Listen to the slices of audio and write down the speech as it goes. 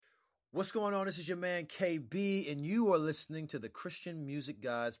What's going on? This is your man KB, and you are listening to the Christian Music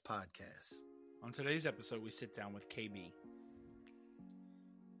Guys podcast. On today's episode, we sit down with KB.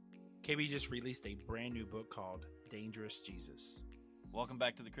 KB just released a brand new book called Dangerous Jesus. Welcome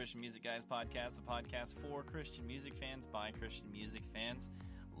back to the Christian Music Guys podcast, the podcast for Christian music fans by Christian music fans.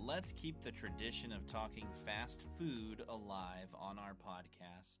 Let's keep the tradition of talking fast food alive on our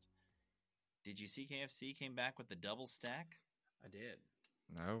podcast. Did you see KFC came back with the double stack? I did.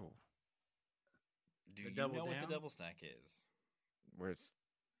 No. Do The you double know what down? the double stack is? Where it's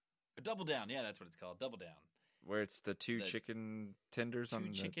A double down, yeah, that's what it's called. Double down. the two The chicken tenders on Two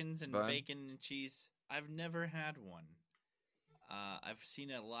the chickens and bun? bacon and cheese. I've never had one. I've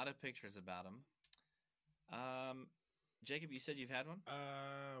seen a lot of pictures about them. Jacob, you said you've had one?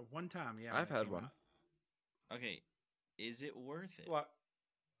 One time, yeah. I've when it had came one. out. Okay. Is it worth it? Well,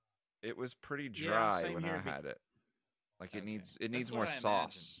 It was pretty Yeah, dry same when here, I had it. Like it Okay. needs That's more what I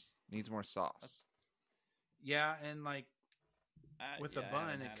sauce. Needs more sauce. yeah, and like with yeah, the I bun,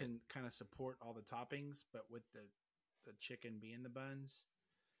 haven't it had can kind of support all the toppings, but with the chicken being the buns,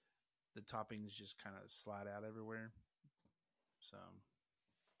 the toppings just kind of slide out everywhere. So,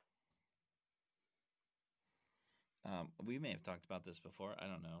 We may have talked about this before. I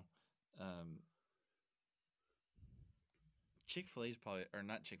don't know. Chick-fil-A is probably, or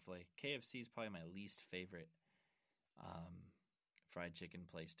not Chick-fil-A, KFC is probably my least favorite fried chicken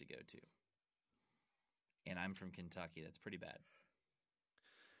place to go to. And I'm from Kentucky. That's pretty bad.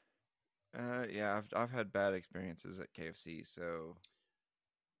 Yeah, I've had bad experiences at KFC, so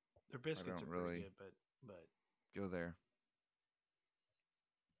their biscuits are don't pretty really- good, but go there.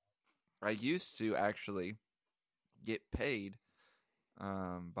 I used to actually get paid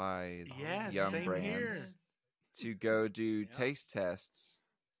by yeah, Yum same Brands here. to go do Yeah. taste tests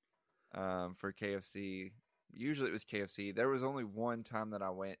for KFC. Usually it was KFC. There was only one time that I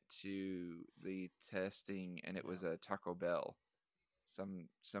went to the testing, and it was a Taco Bell. Some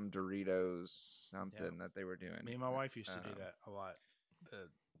Doritos, something that they were doing. Me and my wife used to do Um, that a lot.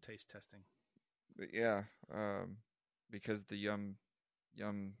 The taste testing. But yeah, because the Yum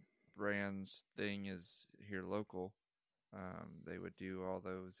Brands thing is here local, they would do all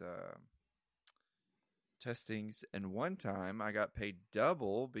those testings. And one time I got paid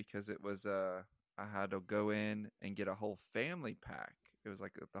double because it was I had to go in and get a whole family pack. It was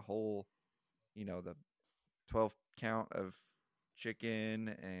like the whole, the 12 count of chicken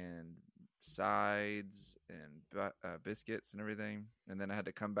and sides and biscuits and everything. And then I had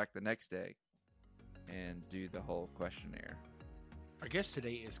to come back the next day and do the whole questionnaire. Our guest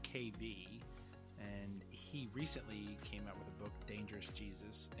today is KB, and he recently came out with a book, Dangerous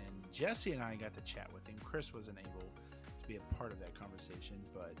Jesus, and Jesse and I got to chat with him. Chris wasn't able to be a part of that conversation,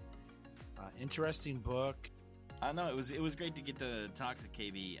 but interesting book. I know it was great to get to talk to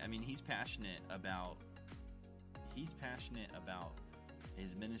KB. I mean, he's passionate about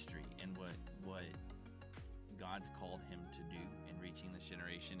his ministry and what God's called him to do in reaching this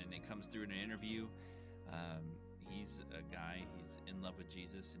generation, and it comes through in an interview. He's a guy, he's in love with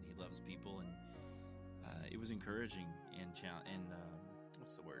Jesus, and he loves people, and it was encouraging and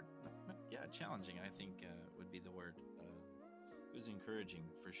what's the word? Yeah, challenging, I think would be the word. It was encouraging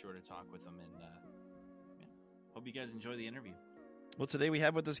for sure to talk with him, and hope you guys enjoy the interview. Well, today we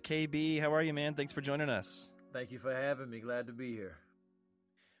have with us KB. How are you, man? Thanks for joining us. Thank you for having me. Glad to be here.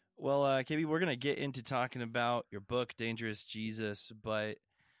 Well, KB, we're going to get into talking about your book, Dangerous Jesus, but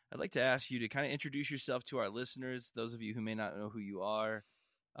I'd like to ask you to kind of introduce yourself to our listeners, those of you who may not know who you are.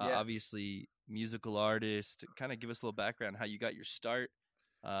 Yeah. Obviously, musical artist. Kind of give us a little background, how you got your start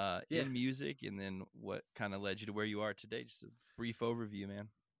in music, and then what kind of led you to where you are today. Just a brief overview, man.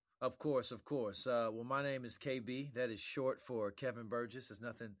 Of course. Well, my name is KB. That is short for Kevin Burgess. There's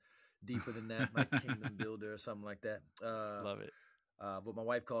nothing deeper than that, like Kingdom Builder or something like that. Love it. But my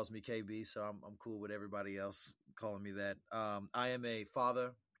wife calls me KB, so I'm cool with everybody else calling me that. I am a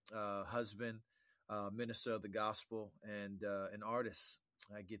father, husband, minister of the gospel, and an artist.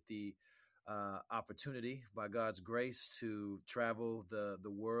 I get the opportunity, by God's grace, to travel the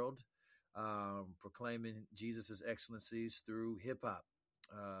world, proclaiming Jesus' excellencies through hip hop.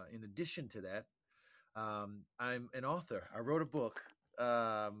 In addition to that, I'm an author. I wrote a book,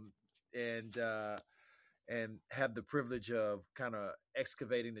 and have the privilege of kind of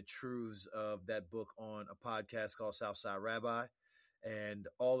excavating the truths of that book on a podcast called Southside Rabbi. And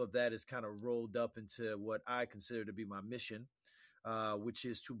all of that is kind of rolled up into what I consider to be my mission, which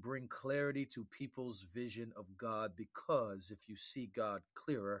is to bring clarity to people's vision of God, because if you see God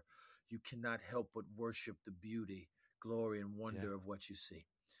clearer, you cannot help but worship the beauty, glory, and wonder of what you see.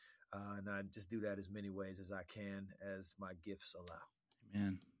 And I just do that as many ways as I can, as my gifts allow.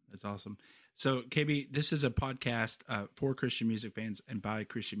 Man, That's awesome. So, KB, this is a podcast for Christian music fans and by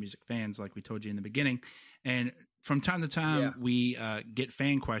Christian music fans, like we told you in the beginning. And from time to time, we get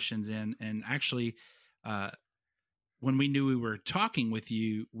fan questions in. And actually, when we knew we were talking with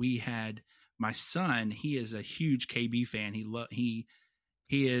you, we had my son. He is a huge KB fan. He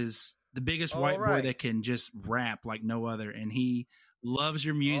is the biggest white boy that can just rap like no other. And he loves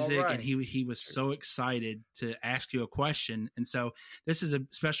your music, and he was so excited to ask you a question. And so this is a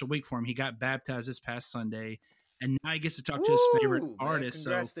special week for him. He got baptized this past Sunday, and now he gets to talk to his favorite artist.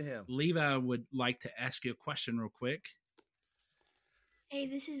 Congrats so to him. Levi would like to ask you a question real quick. Hey,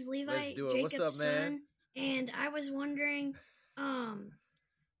 this is Levi, Let's do it. Jacob's What's up, man? son, and I was wondering,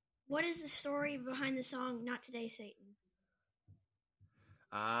 what is the story behind the song "Not Today, Satan"?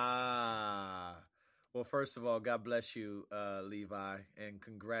 Well, first of all, God bless you, Levi, and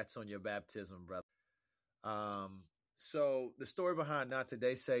congrats on your baptism, brother. So the story behind "Not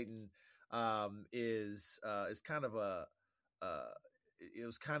Today, Satan" is kind of it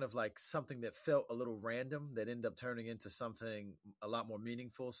was kind of like something that felt a little random that ended up turning into something a lot more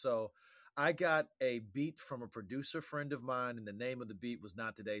meaningful. So I got a beat from a producer friend of mine, and the name of the beat was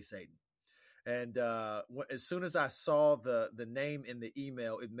 "Not Today, Satan." And as soon as I saw the name in the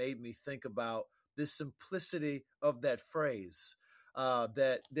email, it made me think about the simplicity of that phrase.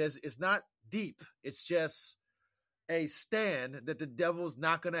 That it's not deep. It's just a stand that the devil's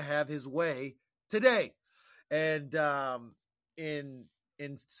not going to have his way today. And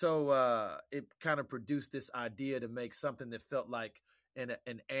so it kind of produced this idea to make something that felt like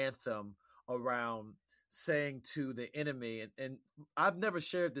an anthem around saying to the enemy, and I've never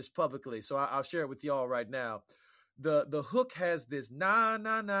shared this publicly, so I'll share it with y'all right now. The hook has this na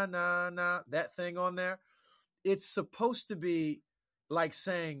na na na na, that thing on there. It's supposed to be like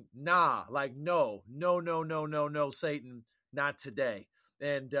saying nah, like no, Satan, not today.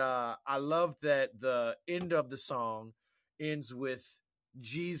 And I love that the end of the song ends with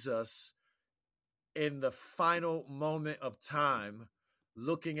Jesus in the final moment of time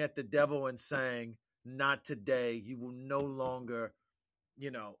looking at the devil and saying, "Not today. You will no longer,"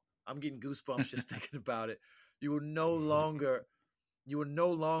 I'm getting goosebumps just thinking about it. You will no longer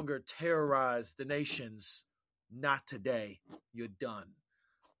terrorize the nations. Not today. You're done.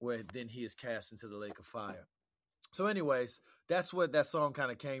 Where then he is cast into the lake of fire. So anyways, that's what that song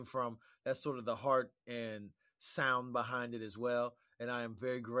kind of came from. That's sort of the heart and sound behind it as well. And I am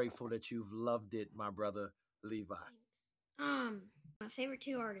very grateful that you've loved it, my brother Levi. My favorite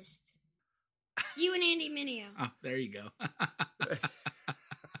two artists. You and Andy Mineo. Oh, there you go.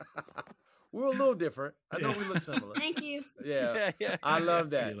 We're a little different. I know we look similar. Thank you. Yeah. I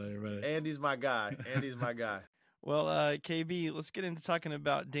love that. See you later, brother. Andy's my guy. Well, KB, let's get into talking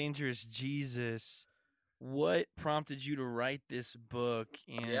about Dangerous Jesus. What prompted you to write this book?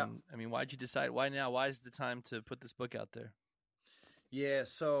 And I mean, why'd you decide? Why now? Why is the time to put this book out there? Yeah,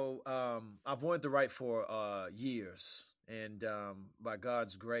 so I've wanted to write for years, and by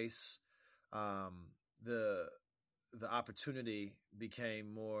God's grace, the opportunity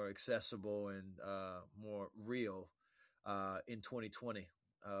became more accessible and more real in 2020.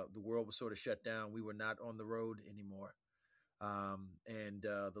 The world was sort of shut down. We were not on the road anymore. And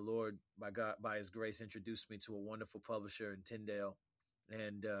the Lord, by his grace, introduced me to a wonderful publisher in Tyndale.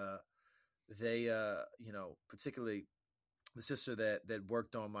 And they, particularly the sister that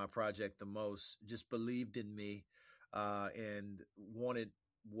worked on my project the most, just believed in me and wanted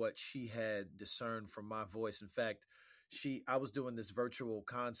what she had discerned from my voice. In fact, I was doing this virtual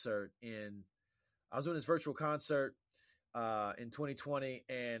concert in 2020,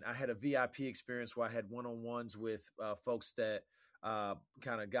 and I had a VIP experience where I had one-on-ones with folks that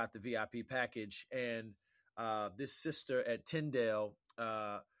kind of got the VIP package. And this sister at Tyndale,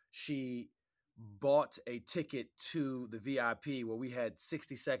 she bought a ticket to the VIP where we had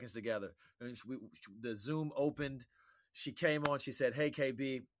 60 seconds together. And the Zoom opened. She came on. She said, "Hey,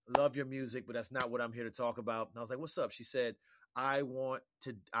 KB, love your music, but that's not what I'm here to talk about." And I was like, "What's up?" She said, I want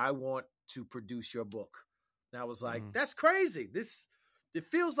to produce your book." And I was like, "That's crazy. It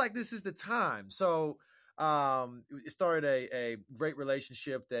feels like this is the time." So it started a great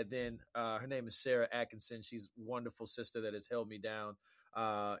relationship that then her name is Sarah Atkinson. She's a wonderful sister that has held me down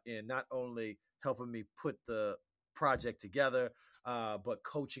in not only helping me put the project together, but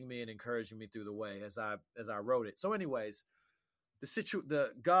coaching me and encouraging me through the way as I wrote it. So anyways,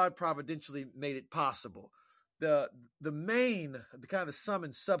 the God providentially made it possible. The kind of sum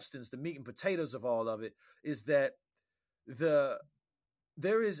and substance, the meat and potatoes of all of it is that there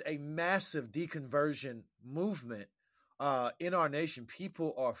is a massive deconversion movement in our nation.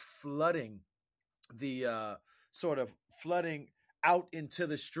 People are flooding out into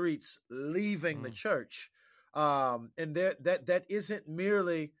the streets, leaving the church. And that isn't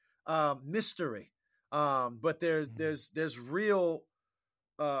merely mystery, but there's real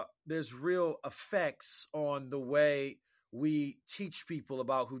effects on the way we teach people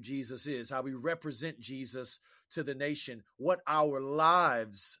about who Jesus is, how we represent Jesus to the nation, what our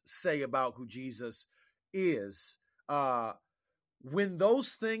lives say about who Jesus is. When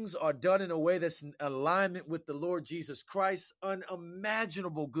those things are done in a way that's in alignment with the Lord Jesus Christ,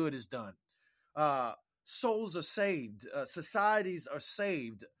 unimaginable good is done. Souls are saved. Societies are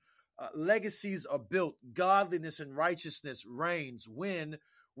saved. Legacies are built. Godliness and righteousness reigns when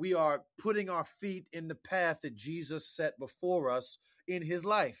we are putting our feet in the path that Jesus set before us in his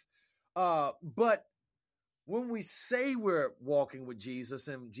life. But when we say we're walking with Jesus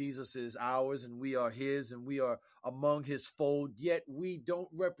and Jesus is ours and we are his and we are among his fold, yet we don't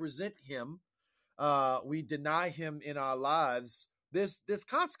represent him, we deny him in our lives, there's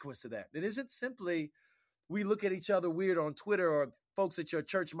consequence to that. It isn't simply we look at each other weird on Twitter, or folks at your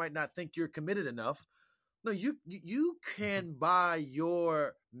church might not think you're committed enough. No, you can, by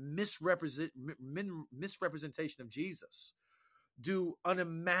your misrepresentation of Jesus, do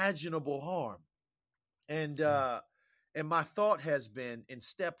unimaginable harm. And my thought has been in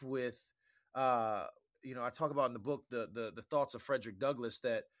step with, I talk about in the book the thoughts of Frederick Douglass,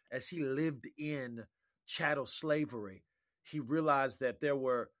 that as he lived in chattel slavery, he realized that there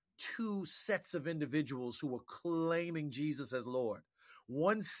were two sets of individuals who were claiming Jesus as Lord.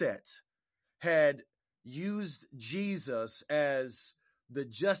 One set had used Jesus as the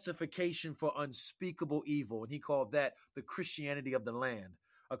justification for unspeakable evil, and he called that the Christianity of the land,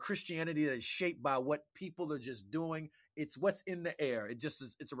 a Christianity that is shaped by what people are just doing. It's what's in the air.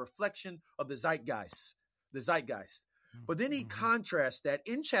 It's a reflection of the zeitgeist. But then he contrasts that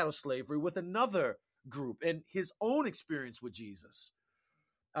in chattel slavery with another group and his own experience with Jesus,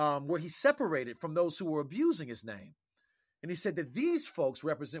 where he separated from those who were abusing his name. And he said that these folks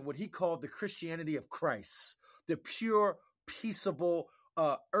represent what he called the Christianity of Christ, the pure, peaceable,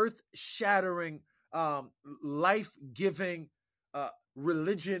 earth-shattering, life-giving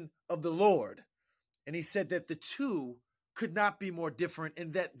religion of the Lord. And he said that the two could not be more different,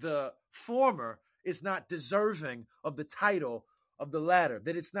 and that the former is not deserving of the title of the latter,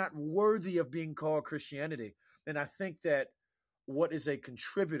 that it's not worthy of being called Christianity. And I think that what is a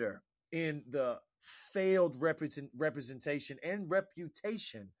contributor in the failed representation and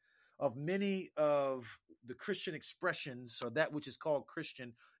reputation of many of the Christian expressions, or that which is called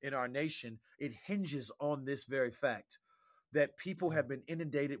Christian in our nation, it hinges on this very fact that people have been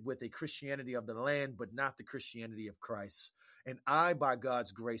inundated with a Christianity of the land, but not the Christianity of Christ. And I, by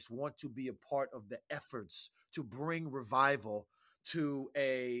God's grace, want to be a part of the efforts to bring revival to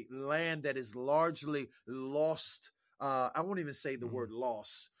a land that is largely lost. I won't even say the word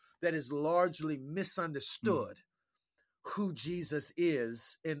lost, that is largely misunderstood who Jesus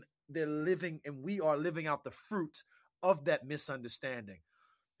is, and they're living, and we are living out the fruit of that misunderstanding.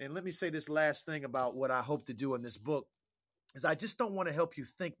 And let me say this last thing about what I hope to do in this book is I just don't want to help you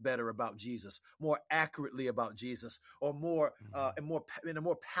think better about Jesus, more accurately about Jesus, or more in a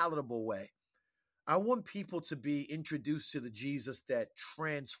more palatable way. I want people to be introduced to the Jesus that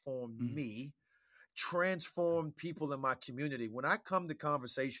transformed me, transformed people in my community. When I come to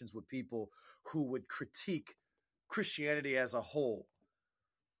conversations with people who would critique Christianity as a whole,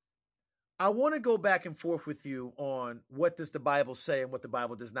 I want to go back and forth with you on what does the Bible say and what the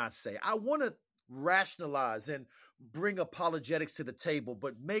Bible does not say. I want to rationalize and bring apologetics to the table,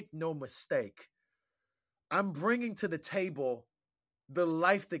 but make no mistake, I'm bringing to the table the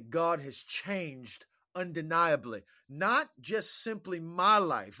life that God has changed undeniably, not just simply my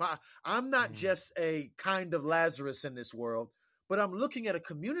life. I'm not just a kind of Lazarus in this world, but I'm looking at a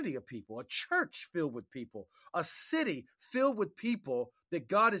community of people, a church filled with people, a city filled with people that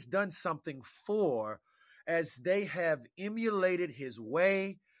God has done something for, as they have emulated his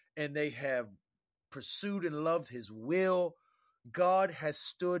way and they have pursued and loved his will. God has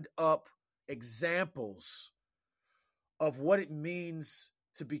stood up examples of what it means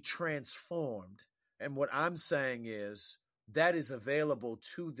to be transformed. And what I'm saying is that is available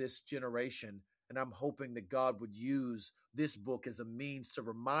to this generation. And I'm hoping that God would use this book as a means to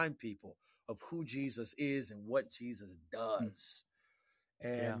remind people of who Jesus is and what Jesus does,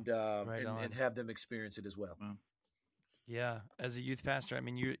 and have them experience it as well. Yeah, as a youth pastor, I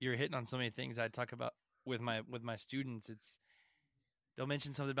mean, you're hitting on so many things I talk about with my students. They'll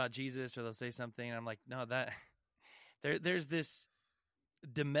mention something about Jesus, or they'll say something, and I'm like, no, there's this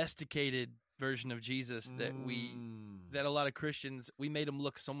domesticated version of Jesus that a lot of Christians, we made him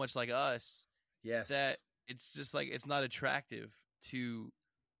look so much like us, yes, that it's just like, it's not attractive. to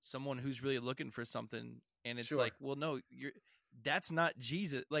someone who's really looking for something, and it's Sure. like, well, no, that's not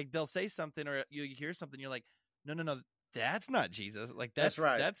Jesus. Like they'll say something or you hear something, you're like, no, that's not Jesus. Like That's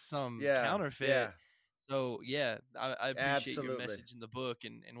right. That's some Yeah. counterfeit. Yeah. So yeah, I appreciate your Absolutely. message in the book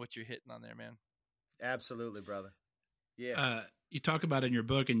and what you're hitting on there, man. Absolutely, brother. Yeah. You talk about it in your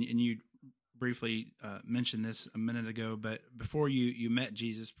book, and you briefly mentioned this a minute ago, but before you met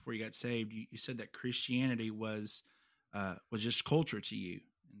Jesus, before you got saved, you said that Christianity was just culture to you.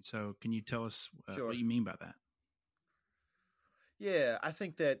 And so can you tell us Sure. what you mean by that? Yeah, I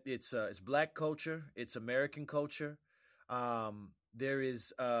think that it's Black culture, it's American culture. There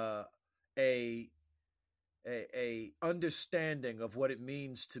is a understanding of what it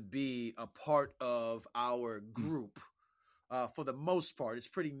means to be a part of our group. For the most part, it's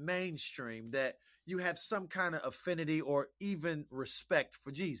pretty mainstream that you have some kind of affinity or even respect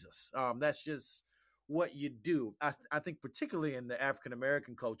for Jesus. That's just what you do. I think particularly in the African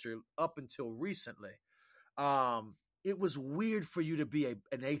American culture, up until recently, it was weird for you to be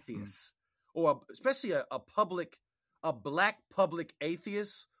an atheist, or especially a Black public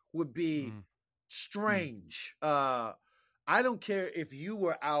atheist would be strange. I don't care if you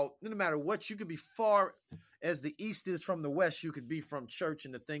were out, no matter what, you could be far as the East is from the West, you could be from church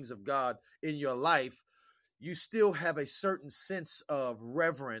and the things of God in your life. You still have a certain sense of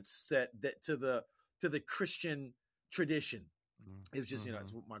reverence that to the Christian tradition. It was just,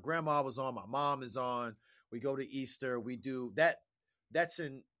 it's what my grandma was on, my mom is on. We go to Easter, we do that. That's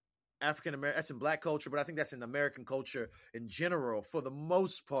in African American, that's in Black culture, but I think that's in American culture in general. For the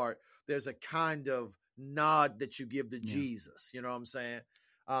most part, there's a kind of nod that you give to Jesus. You know what I'm saying?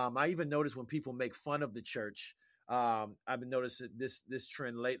 I even notice when people make fun of the church, I've been noticing this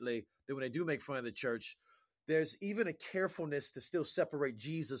trend lately, that when they do make fun of the church, there's even a carefulness to still separate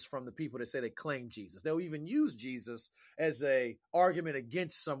Jesus from the people that say they claim Jesus. They'll even use Jesus as a argument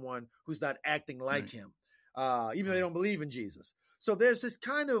against someone who's not acting like him, even though they don't believe in Jesus. So there's this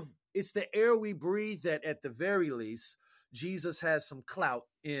kind of, it's the air we breathe that at the very least, Jesus has some clout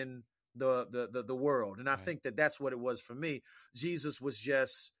in the world. And I think that that's what it was for me. Jesus was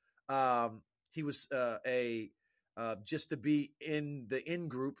just, he was just to be in the in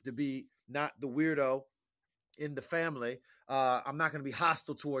group, to be not the weirdo in the family. I'm not going to be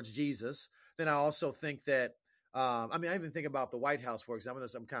hostile towards Jesus. Then I also think that, I even think about the White House, for example.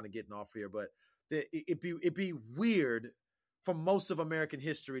 I'm kind of getting off here, but it'd be weird for most of American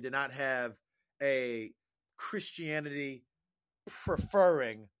history to not have a Christianity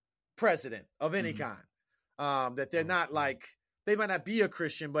preferring president of any kind. That they're not like, they might not be a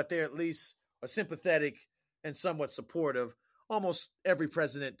Christian, but they're at least a sympathetic and somewhat supportive, almost every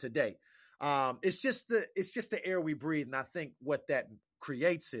president to date. It's just the air we breathe. And I think what that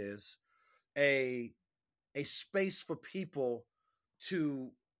creates is a space for people to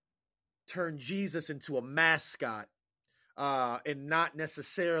turn Jesus into a mascot, and not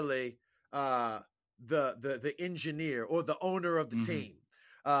necessarily the engineer or the owner of the team.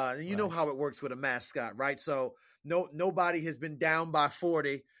 And you know how it works with a mascot, right? So nobody has been down by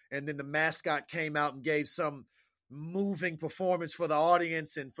 40, and then the mascot came out and gave some moving performance for the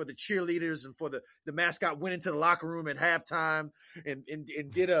audience and for the cheerleaders, and for the mascot went into the locker room at halftime and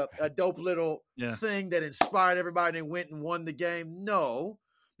did a dope little thing that inspired everybody and went and won the game. No,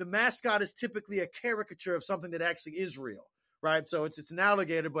 the mascot is typically a caricature of something that actually is real, right? So it's an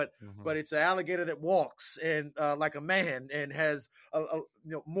alligator, but it's an alligator that walks and like a man and has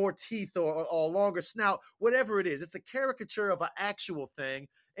more teeth or a longer snout, whatever it is. It's a caricature of an actual thing,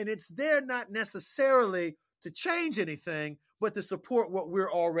 and it's there not necessarily to change anything, but to support what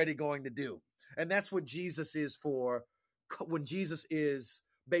we're already going to do. And that's what Jesus is for, when Jesus is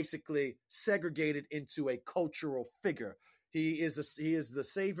basically segregated into a cultural figure. He is the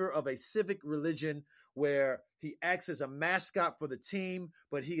savior of a civic religion where he acts as a mascot for the team,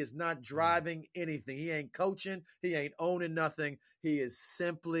 but he is not driving anything. He ain't coaching. He ain't owning nothing. He is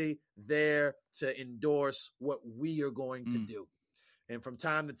simply there to endorse what we are going to do. And from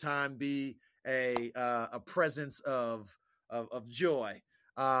time to time be a presence of joy,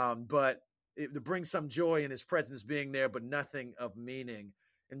 but to bring some joy in his presence being there, but nothing of meaning.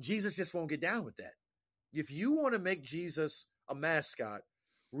 And Jesus just won't get down with that. If you want to make Jesus a mascot,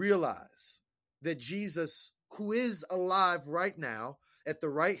 realize that Jesus, who is alive right now at the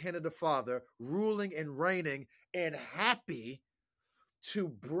right hand of the Father, ruling and reigning and happy to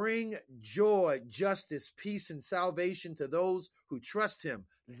bring joy, justice, peace, and salvation to those who trust him,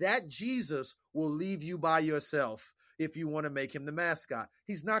 that Jesus will leave you by yourself if you want to make him the mascot.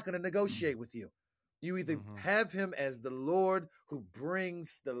 He's not going to negotiate with you. You either have him as the Lord who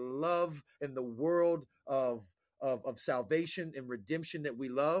brings the love in the world of of salvation and redemption that we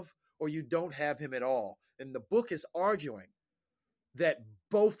love, or you don't have him at all. And the book is arguing that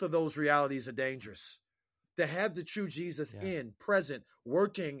both of those realities are dangerous. To have the true Jesus in, present,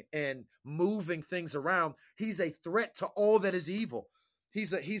 working and moving things around, he's a threat to all that is evil.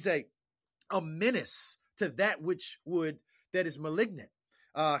 He's a menace to that that is malignant.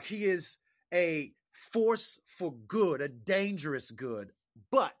 He is a force for good, a dangerous good.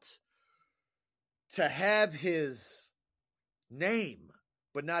 But to have his name,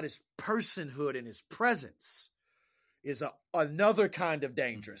 but not his personhood and his presence, is another kind of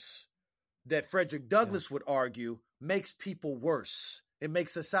dangerous that Frederick Douglass would argue makes people worse. It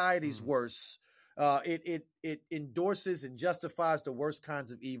makes societies worse. It endorses and justifies the worst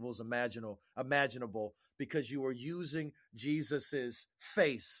kinds of evils imaginable because you are using Jesus's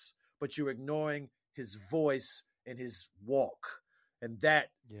face, but you're ignoring his voice and his walk. And that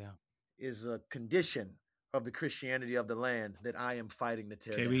is a condition of the Christianity of the land that I am fighting to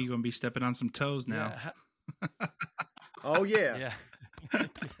tear down. KB, you're going to be stepping on some toes now. Yeah. Oh, yeah.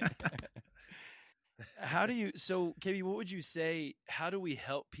 How do you, so KB, what would you say, how do we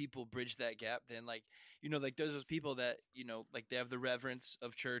help people bridge that gap then? Like, like there's those people that, like they have the reverence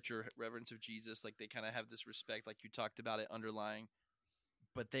of church or reverence of Jesus. Like they kind of have this respect, like you talked about it underlying,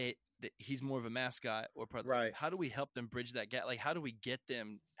 but he's more of a mascot or part. Right. How do we help them bridge that gap? Like, how do we get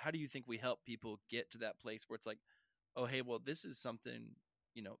them? How do you think we help people get to that place where it's like, oh, hey, well, this is something,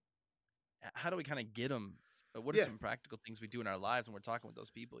 how do we kind of get them? What are some practical things we do in our lives when we're talking with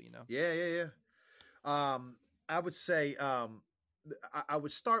those people, Yeah. I would say I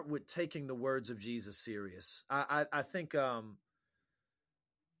would start with taking the words of Jesus serious. I think I'm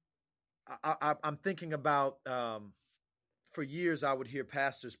thinking about for years I would hear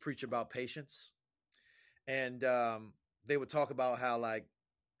pastors preach about patience, and they would talk about how, like,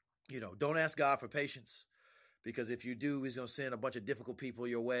 don't ask God for patience, because if you do, he's going to send a bunch of difficult people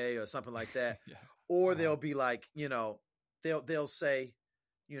your way or something like that. Or they'll be like, they'll say,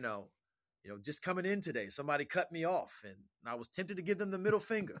 just coming in today, somebody cut me off and I was tempted to give them the middle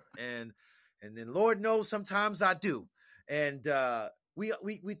finger. And then Lord knows sometimes I do. And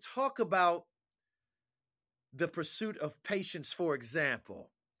we talk about the pursuit of patience, for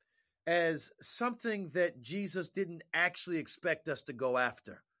example, as something that Jesus didn't actually expect us to go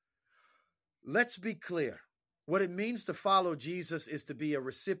after. Let's be clear. What it means to follow Jesus is to be a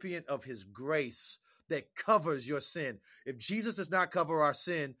recipient of his grace that covers your sin. If Jesus does not cover our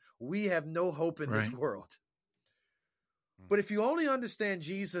sin, we have no hope in this world. But if you only understand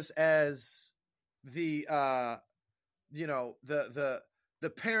Jesus as the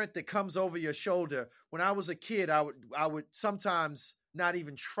parent that comes over your shoulder, when I was a kid, I would sometimes not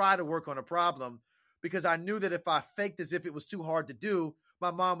even try to work on a problem because I knew that if I faked as if it was too hard to do,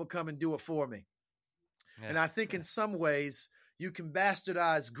 my mom would come and do it for me. Yeah. And I think in some ways you can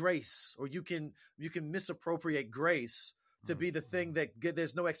bastardize grace, or you can misappropriate grace to be the thing that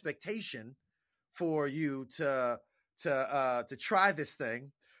there's no expectation for you to try this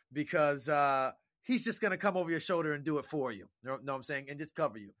thing because he's just going to come over your shoulder and do it for you. You know what I'm saying? And just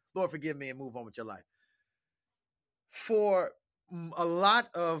cover you. Lord, forgive me, and move on with your life. For a lot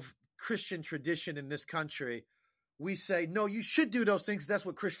of Christian tradition in this country, we say, no, you should do those things. That's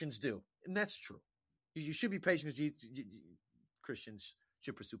what Christians do. And that's true. You should be patient. Christians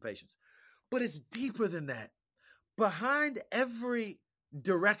should pursue patience. But it's deeper than that. Behind every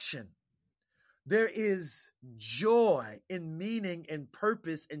direction, there is joy and meaning and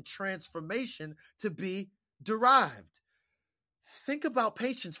purpose and transformation to be derived. Think about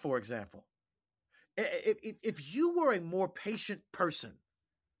patience, for example. If you were a more patient person,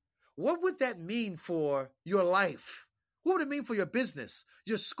 what would that mean for your life? What would it mean for your business,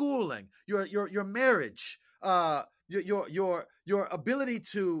 your schooling, your marriage, your ability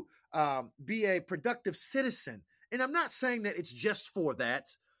to be a productive citizen? And I'm not saying that it's just for that.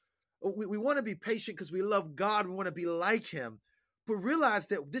 We want to be patient because we love God. We want to be like him. But realize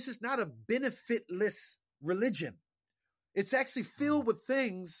that this is not a benefitless religion. It's actually filled with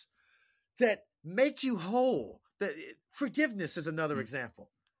things that make you whole. Forgiveness is another example.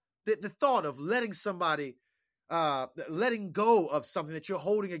 The thought of letting somebody, letting go of something that you're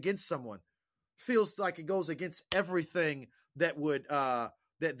holding against someone feels like it goes against everything that would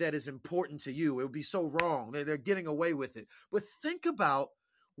that is important to you. It would be so wrong. They're getting away with it. But think about,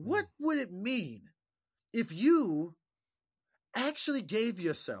 what would it mean if you actually gave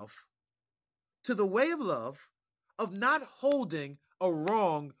yourself to the way of love of not holding a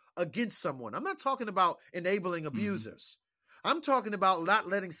wrong against someone? I'm not talking about enabling abusers. I'm talking about not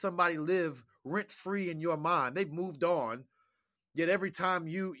letting somebody live rent-free in your mind. They've moved on. Yet every time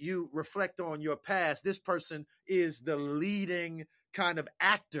you reflect on your past, this person is the leading kind of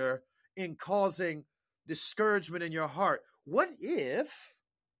actor in causing discouragement in your heart. What if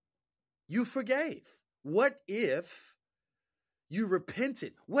you forgave? What if you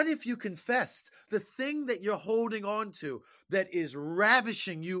repented? What if you confessed the thing that you're holding on to that is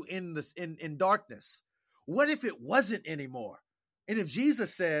ravishing you in darkness? What if it wasn't anymore? And if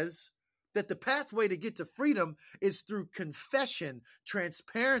Jesus says that the pathway to get to freedom is through confession,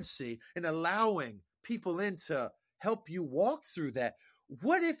 transparency, and allowing people in to help you walk through that,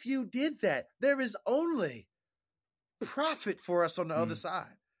 what if you did that? There is only profit for us on the other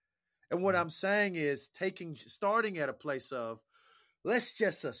side. And what I'm saying is starting at a place of, let's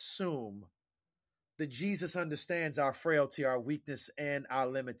just assume that Jesus understands our frailty, our weakness, and our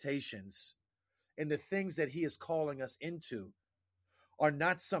limitations. And the things that he is calling us into are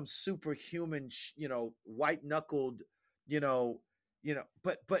not some superhuman, white knuckled,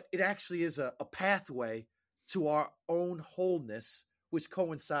 but it actually is a pathway to our own wholeness, which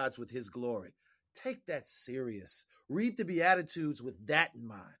coincides with his glory. Take that serious. Read the Beatitudes with that in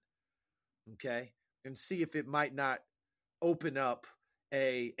mind. Okay. And see if it might not open up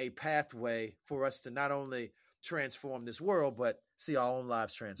a pathway for us to not only transform this world, but see our own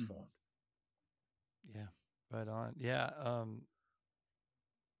lives transformed. Yeah. Right on. Yeah.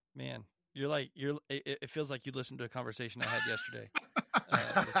 Man, it feels like you listened to a conversation I had yesterday.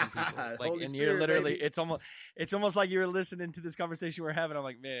 With some people. And you're literally, baby. It's almost like you were listening to this conversation we're having. I'm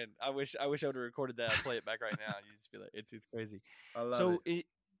like, man, I wish I would have recorded that. I'll play it back right now. You just feel like it's crazy. I love it.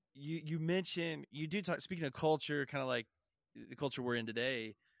 You mentioned, you do talk, speaking of culture, kind of like the culture we're in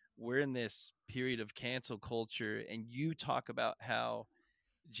today, we're in this period of cancel culture, and you talk about how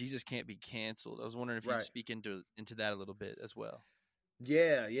Jesus can't be canceled. I was wondering if you'd speak into that a little bit as well.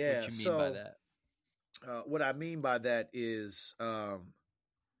 Yeah. What you mean by that? What I mean by that is there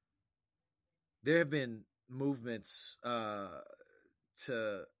have been movements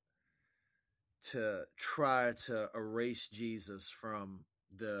to try to erase Jesus from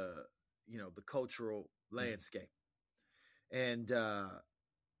the cultural landscape. And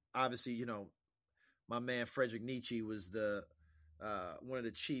obviously, my man Friedrich Nietzsche was one of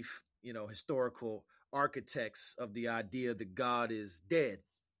the chief, historical architects of the idea that God is dead.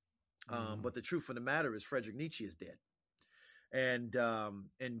 But the truth of the matter is Friedrich Nietzsche is dead. And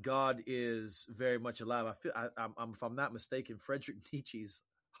God is very much alive. I'm if I'm not mistaken, Friedrich Nietzsche's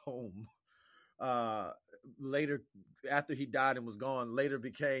home later, after he died and was gone, later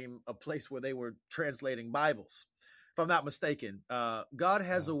became a place where they were translating Bibles. If I'm not mistaken, God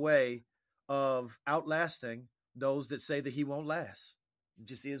has a way of outlasting those that say that he won't last. It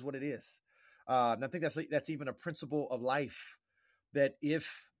just is what it is. And I think that's even a principle of life, that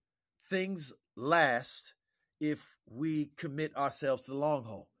if things last, if we commit ourselves to the long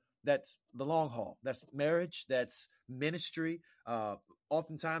haul. That's the long haul. That's marriage. That's ministry.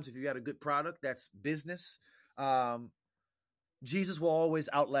 Oftentimes, if you got a good product, that's business. Jesus will always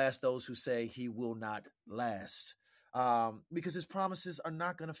outlast those who say he will not last, because his promises are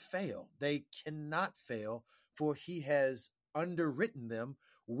not going to fail. They cannot fail, for he has underwritten them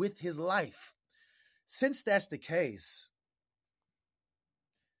with his life. Since that's the case,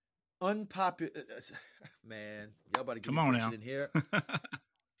 unpopular, man, y'all about to get me in here.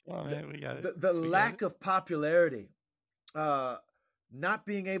 Oh, man, we got it. The lack of popularity, not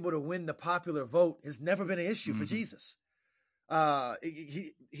being able to win the popular vote has never been an issue for Jesus.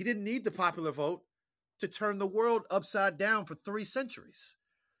 He didn't need the popular vote to turn the world upside down for 3 centuries.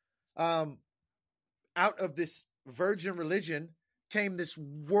 Out of this virgin religion came this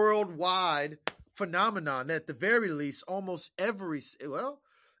worldwide phenomenon that at the very least,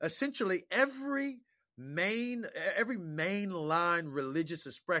 essentially every mainline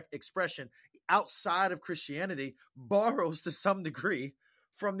religious expression outside of Christianity borrows to some degree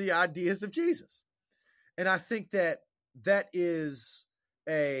from the ideas of Jesus. And I think that is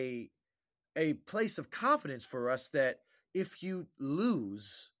a place of confidence for us, that if you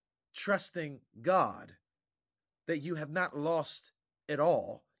lose trusting God, that you have not lost at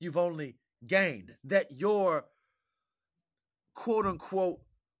all. You've only gained. That your quote unquote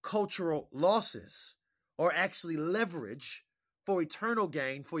cultural losses are actually leverage for eternal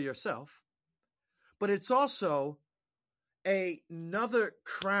gain for yourself. But it's also another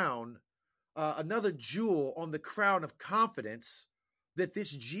crown, another jewel on the crown of confidence that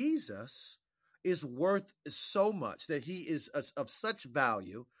this Jesus is worth so much, that he is of such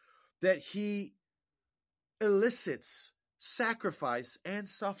value, that he elicits sacrifice and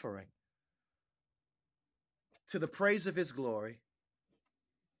suffering to the praise of his glory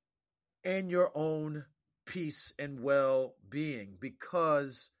and your own peace and well-being,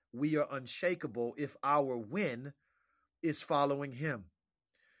 because we are unshakable if our win is following him.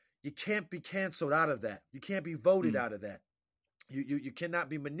 You can't be canceled out of that. You can't be voted out of that. You cannot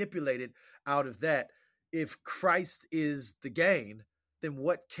be manipulated out of that. If Christ is the gain, then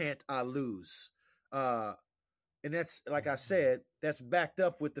what can't I lose? And that's, like I said, that's backed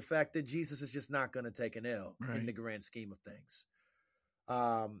up with the fact that Jesus is just not going to take an L in the grand scheme of things.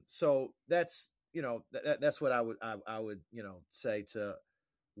 So that's, that's what I would, say to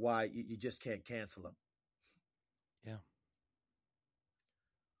why you just can't cancel them. Yeah.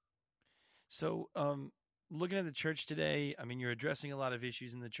 So, looking at the church today, I mean, you're addressing a lot of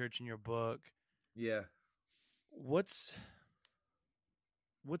issues in the church in your book. Yeah. What's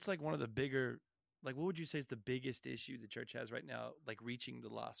like one of the bigger, like, what would you say is the biggest issue the church has right now? Like reaching the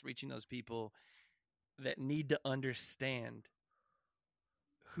lost, reaching those people that need to understand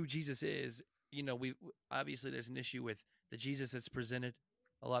who Jesus is. We obviously there's an issue with the Jesus that's presented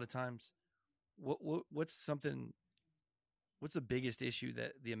a lot of times. What's the biggest issue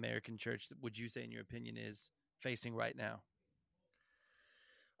that the American church, would you say, in your opinion, is facing right now?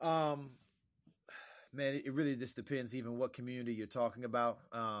 Man, it really just depends even what community you're talking about.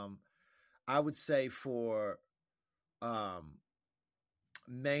 I would say for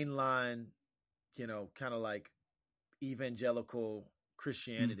mainline, kind of like evangelical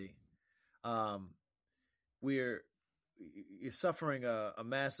Christianity, you're suffering a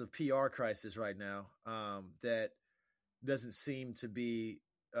massive PR crisis right now that doesn't seem to be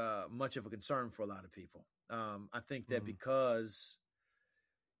much of a concern for a lot of people. I think that because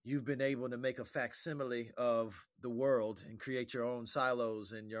you've been able to make a facsimile of the world and create your own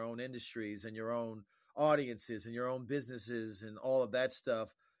silos and your own industries and your own audiences and your own businesses and all of that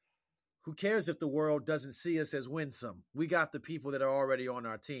stuff, who cares if the world doesn't see us as winsome? We got the people that are already on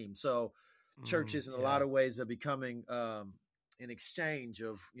our team. So churches in a lot of ways are becoming an exchange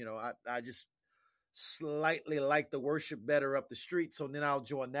of, I just slightly like the worship better up the street, so then I'll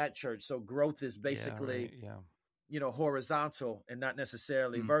join that church. So growth is basically horizontal and not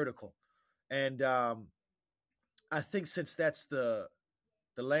necessarily vertical. And I think since that's the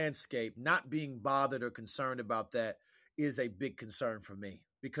landscape, not being bothered or concerned about that is a big concern for me,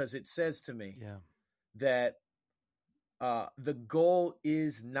 because it says to me that the goal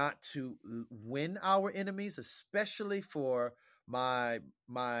is not to win our enemies, especially for my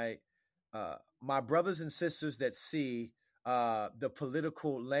brothers and sisters that see the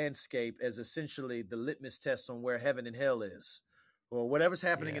political landscape as essentially the litmus test on where heaven and hell is, or whatever's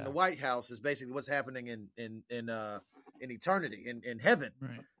happening in the White House is basically what's happening in eternity, in heaven,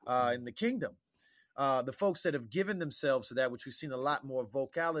 in the kingdom. The folks that have given themselves to that, which we've seen a lot more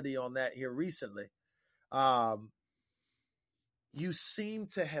vocality on that here recently, you seem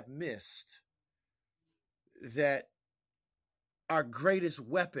to have missed that our greatest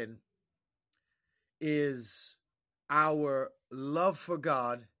weapon is our love for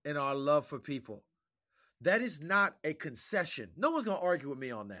God and our love for people. That is not a concession. No one's going to argue with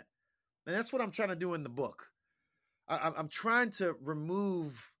me on that. And that's what I'm trying to do in the book. I'm trying to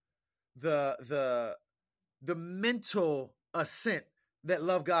remove the mental assent that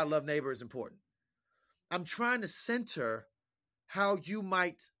love God, love neighbor is important. I'm trying to center how you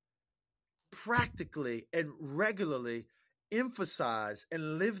might practically and regularly emphasize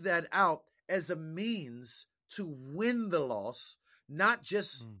and live that out as a means to win the loss, not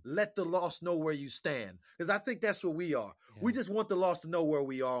just let the lost know where you stand. Because I think that's what we are. Yeah. We just want the lost to know where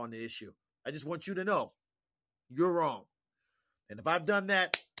we are on the issue. I just want you to know you're wrong. And if I've done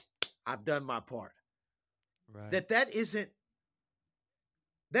that, I've done my part. Right. That is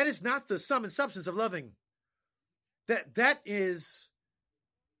not the sum and substance of loving. That is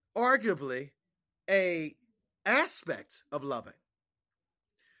arguably a aspect of loving.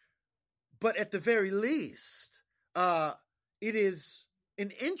 But at the very least, it is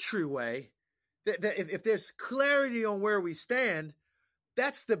an entryway that if there's clarity on where we stand,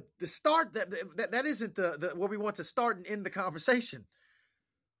 that's the start. That isn't the where we want to start and end the conversation.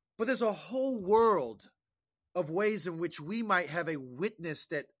 But there's a whole world of ways in which we might have a witness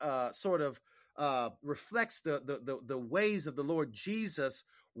that sort of reflects the ways of the Lord Jesus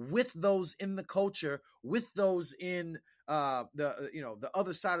with those in the culture, with those in the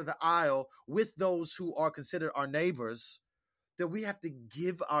other side of the aisle, with those who are considered our neighbors, that we have to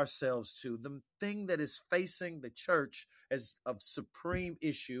give ourselves to. The thing that is facing the church as a supreme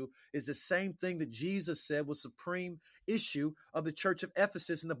issue is the same thing that Jesus said was supreme issue of the church of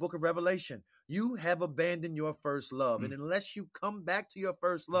Ephesus in the book of Revelation. You have abandoned your first love. And unless you come back to your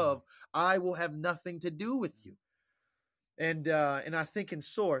first love, I will have nothing to do with you. And I think in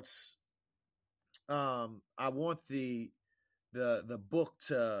sorts, I want the book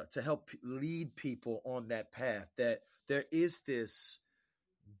to help lead people on that path, that there is this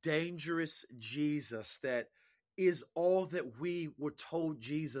dangerous Jesus that is all that we were told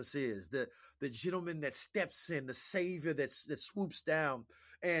Jesus is, the gentleman that steps in, the savior that swoops down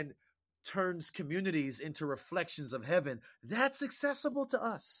and turns communities into reflections of heaven. That's accessible to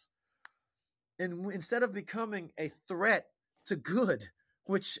us. And instead of becoming a threat to good,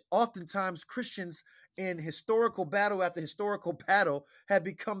 which oftentimes Christians in historical battle after historical battle have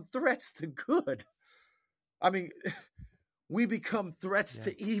become threats to good. I mean, we become threats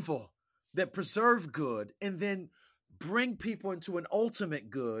to evil that preserve good and then bring people into an ultimate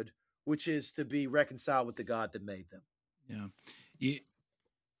good, which is to be reconciled with the God that made them.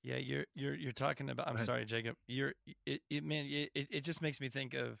 You're talking about. I'm sorry, Jacob. It just makes me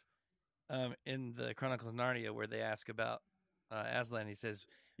think of in the Chronicles of Narnia where they ask about Aslan. He says,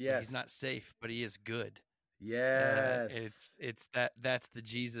 he's not safe, but he is good. Yes, it's that's the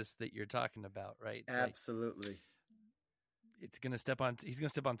Jesus that you're talking about, right? It's absolutely. He's gonna step on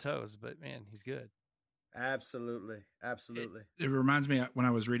toes, but man, he's good. Absolutely. It reminds me, when I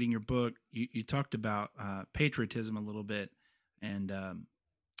was reading your book, you talked about patriotism a little bit, and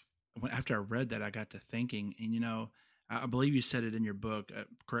after I read that, I got to thinking, and I believe you said it in your book.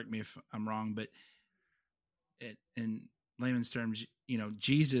 Correct me if I'm wrong, but in layman's terms,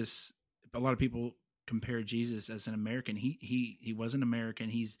 Jesus. A lot of people compare Jesus as an American. He wasn't American.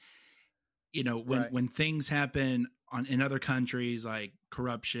 He's, when things happen in other countries like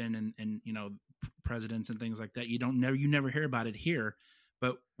corruption and presidents and things like that, you never hear about it here.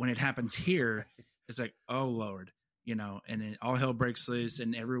 But when it happens here, it's like, oh Lord, and then all hell breaks loose,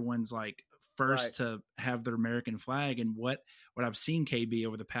 and everyone's like first to have their American flag. And what I've seen, KB,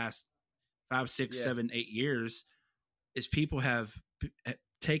 over the past 5, 6, 7, 8 years is people have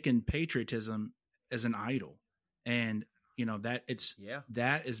taken patriotism as an idol, and that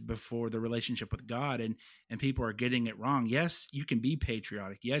is before the relationship with God, and people are getting it wrong. Yes, you can be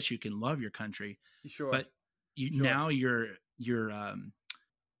patriotic. Yes, you can love your country. Sure. But now you're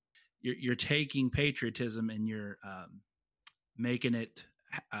taking patriotism and you're making it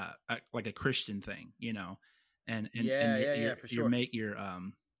like a Christian thing, and for sure.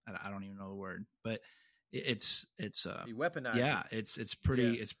 I don't even know the word, but it's you weaponize. Yeah, it's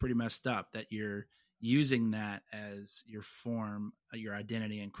pretty messed up that you're using that as your form, your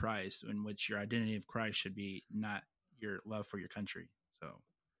identity in Christ, in which your identity of Christ should be not your love for your country. So,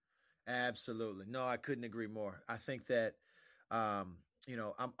 absolutely, no, I couldn't agree more. I think that, I'm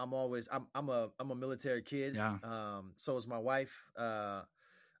a military kid. Yeah. So is my wife.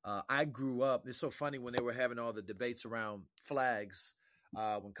 I grew up. It's so funny when they were having all the debates around flags,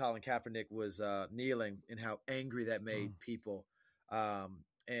 when Colin Kaepernick was kneeling, and how angry that made people.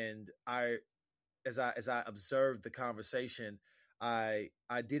 And as I observed the conversation, I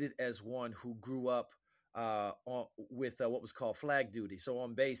did it as one who grew up with what was called flag duty. So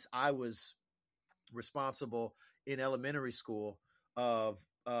on base, I was responsible in elementary school of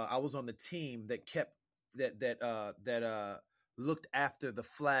I was on the team that kept that looked after the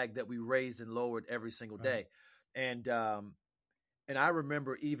flag that we raised and lowered every single day, and I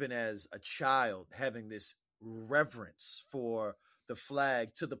remember even as a child having this reverence for the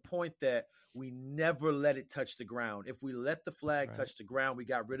flag to the point that we never let it touch the ground. If we let the flag touch the ground, we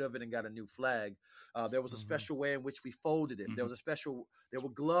got rid of it and got a new flag. There was a special way in which we folded it. There was there were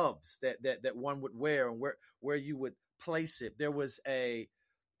gloves that one would wear, and where you would place it. There was a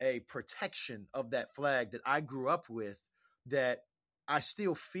protection of that flag that I grew up with, that I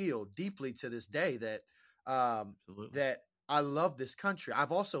still feel deeply to this day, that that I love this country.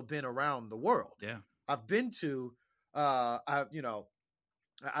 I've also been around the world. Yeah. I've been to I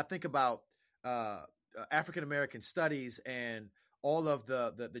think about African American studies and all of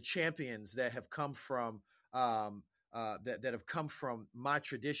the champions that have come from that have come from my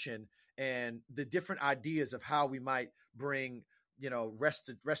tradition, and the different ideas of how we might bring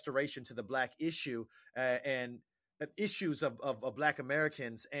restoration to the Black issue and issues of Black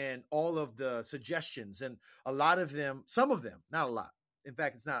Americans, and all of the suggestions, and a lot of them, some of them, not a lot. In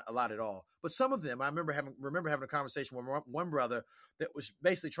fact, it's not a lot at all. But some of them, I remember having a conversation with one brother that was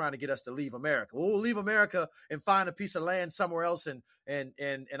basically trying to get us to leave America. Well, we'll leave America and find a piece of land somewhere else. And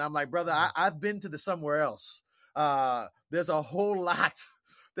I'm like, brother, I've been to the somewhere else. There's a whole lot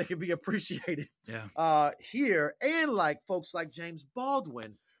that can be appreciated here. And like folks like James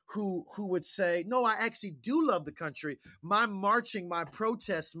Baldwin, who would say, no, I actually do love the country. My marching, my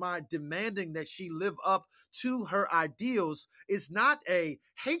protests, my demanding that she live up to her ideals is not a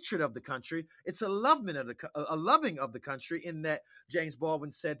hatred of the country. It's a loving of the country, in that James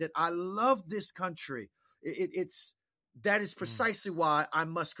Baldwin said that I love this country. That is precisely why I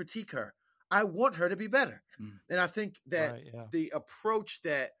must critique her. I want her to be better. And I think that the approach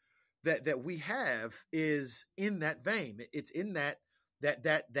that we have is in that vein. It's in that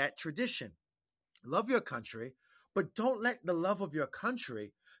tradition. Love your country, but don't let the love of your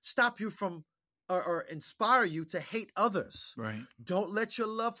country stop you from or inspire you to hate others. Right. Don't let your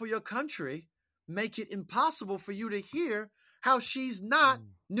love for your country make it impossible for you to hear how she's not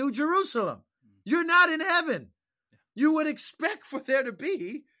New Jerusalem. You're not in heaven. You would expect for there to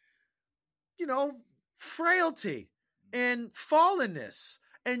be, frailty and fallenness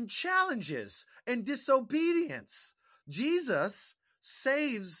and challenges and disobedience. Jesus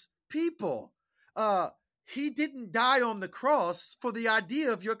saves people. He didn't die on the cross for the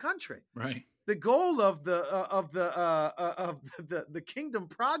idea of your country. Right. The goal of the kingdom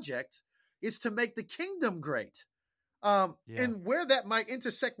project is to make the kingdom great. And where that might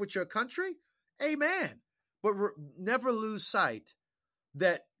intersect with your country, amen. But never lose sight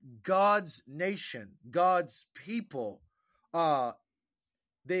that God's nation, God's people,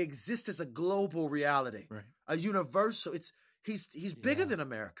 they exist as a global reality, right. A universal. He's bigger than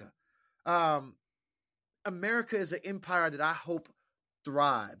America. America is an empire that I hope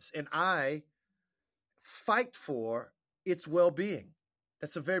thrives, and I fight for its well-being.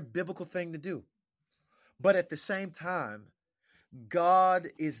 That's a very biblical thing to do. But at the same time, God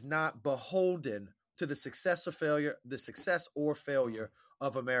is not beholden to the success or failure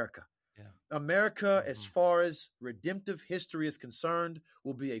of America. Yeah. America, as far as redemptive history is concerned,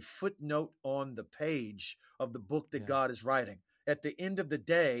 will be a footnote on the page of the book that God is writing. At the end of the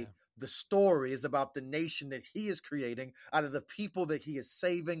day, the story is about the nation that he is creating out of the people that he is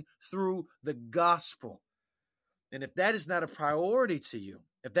saving through the gospel. And if that is not a priority to you,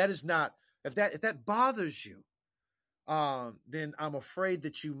 if that bothers you, then I'm afraid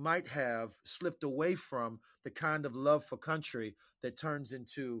that you might have slipped away from the kind of love for country that turns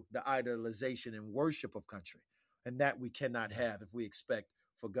into the idolization and worship of country. And that we cannot have if we expect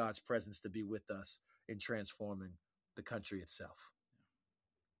for God's presence to be with us in transforming the country itself.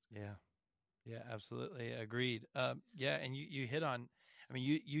 Yeah, absolutely. Agreed. And you hit on,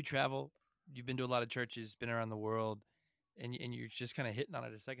 you travel, you've been to a lot of churches, been around the world, and you're just kind of hitting on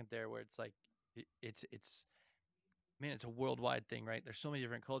it a second there, where it's like, it's a worldwide thing, right? There's so many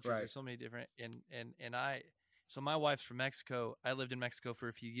different cultures. Right. There's so many different, so my wife's from Mexico. I lived in Mexico for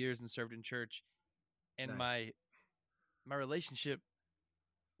a few years and served in church, and nice. my relationship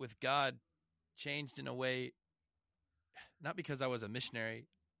with God changed in a way, not because I was a missionary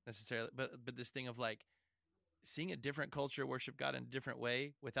necessarily, but this thing of like seeing a different culture worship God in a different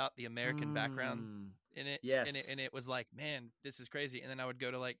way without the American background in it. Yes. And it was like, man, this is crazy. And then I would go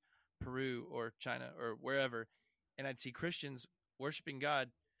to like Peru or China or wherever, and I'd see Christians worshiping God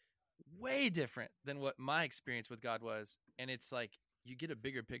way different than what my experience with God was. And it's like, you get a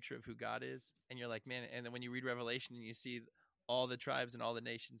bigger picture of who God is, and you're like, man, and then when you read Revelation and you see all the tribes and all the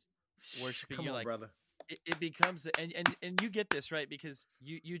nations worshiping, Come you're on, like, brother. It becomes and you get this, right? Because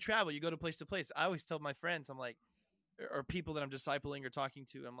you travel, you go to place to place. I always tell my friends, I'm like, or people that I'm discipling or talking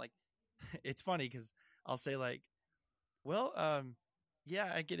to, I'm like, it's funny because I'll say like, well,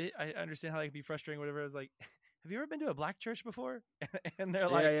 yeah, I get it. I understand how that can be frustrating, whatever. I was like, have you ever been to a black church before? And they're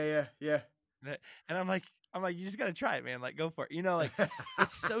like, yeah. And I'm like, you just got to try it, man. Like, go for it. Like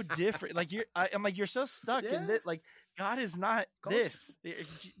it's so different. Like I'm like, you're so stuck in this. Like, God is not culture. This.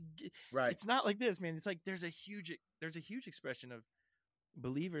 Right. It's not like this, man. It's like there's a huge expression of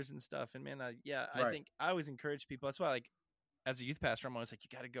believers and stuff. And man, I think I always encourage people. That's why, like, as a youth pastor, I'm always like,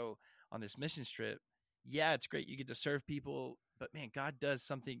 you got to go on this mission trip. Yeah, it's great. You get to serve people, but man, God does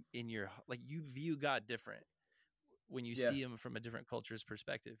something in your, like, you view God different when you see him from a different culture's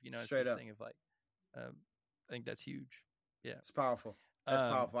perspective. It's straight this up thing of like, I think that's huge. Yeah. It's powerful. That's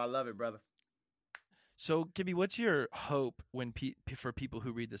powerful. I love it, brother. So, Kibbe, what's your hope when for people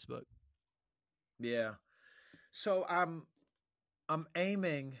who read this book? Yeah. So I'm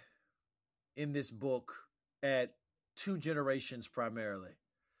aiming in this book at two generations primarily.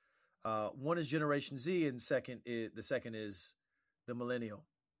 One is Generation Z, and the second is the millennial.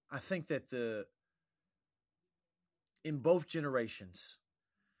 I think that in both generations,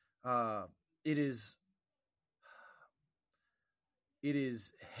 it is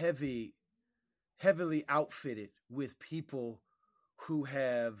heavily outfitted with people who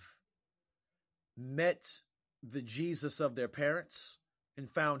have met the Jesus of their parents and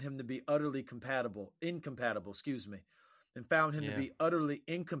found him to be utterly incompatible, and found him to Yeah. be utterly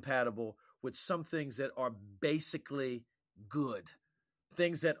incompatible with some things that are basically good.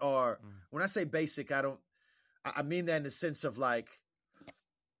 Things that are, when I say basic, I mean that in the sense of like,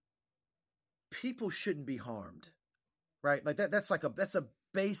 people shouldn't be harmed, right? Like that's a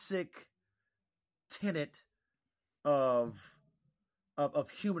basic tenet of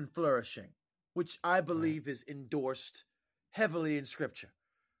human flourishing, which I believe is endorsed heavily in Scripture.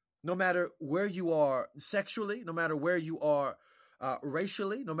 No matter where you are sexually, no matter where you are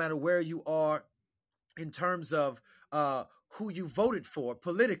racially, no matter where you are in terms of who you voted for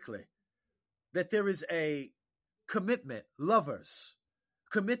politically, that there is a commitment. Lovers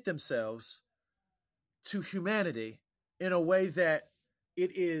commit themselves to humanity in a way that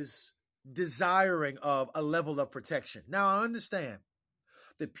it is desiring of a level of protection. Now, I understand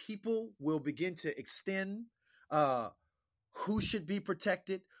that people will begin to extend who should be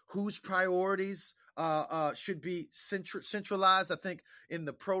protected, whose priorities should be centralized. I think in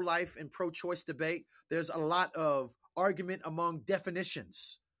the pro-life and pro-choice debate, there's a lot of argument among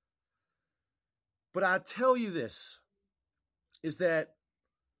definitions. But I tell you this, is that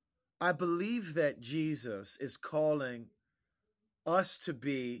I believe that Jesus is calling us to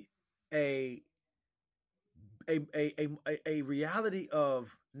be a reality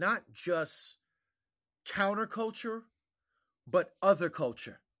of not just counterculture, but other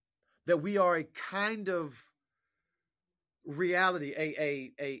culture. That we are a kind of reality,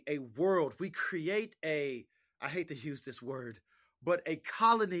 a world. We create I hate to use this word, but a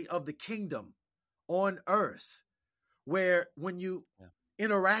colony of the kingdom on earth, where when you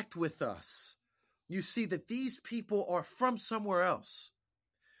interact with us, you see that these people are from somewhere else.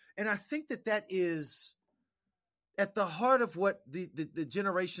 And I think that is at the heart of what the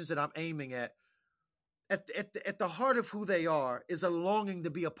generations that I'm aiming at the heart of who they are is a longing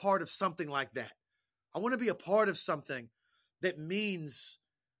to be a part of something like that. I want to be a part of something that means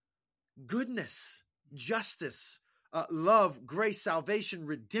goodness, justice, love, grace, salvation,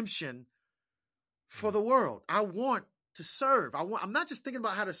 redemption for the world. I want to serve. I'm not just thinking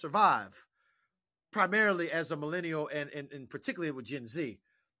about how to survive, primarily as a millennial and particularly with Gen Z.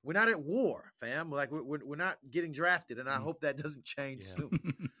 We're not at war, fam. Like we're not getting drafted, and I hope that doesn't change soon.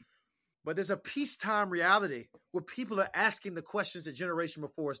 But there's a peacetime reality where people are asking the questions that generation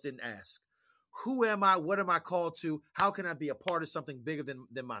before us didn't ask. Who am I? What am I called to? How can I be a part of something bigger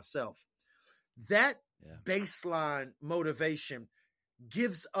than myself? That baseline motivation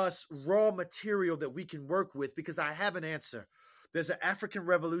gives us raw material that we can work with, because I have an answer. There's an African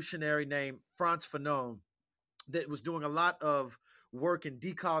revolutionary named Frantz Fanon that was doing a lot of work in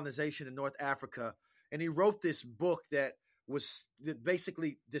decolonization in North Africa. And he wrote this book that was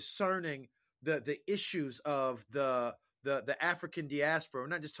basically discerning the issues of the African diaspora. We're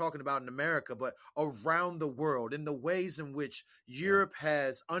not just talking about in America, but around the world, in the ways in which Europe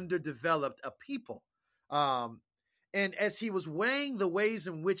has underdeveloped a people. And as he was weighing the ways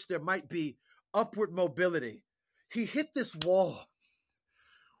in which there might be upward mobility, he hit this wall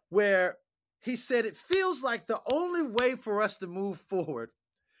where he said, it feels like the only way for us to move forward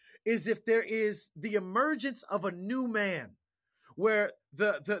is if there is the emergence of a new man, where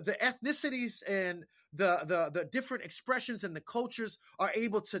the ethnicities and the different expressions and the cultures are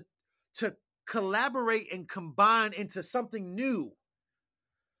able to collaborate and combine into something new.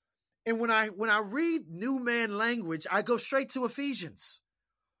 And when I read new man language, I go straight to Ephesians,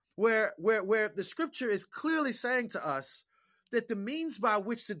 where the scripture is clearly saying to us that the means by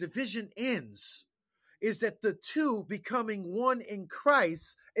which the division ends is that the two becoming one in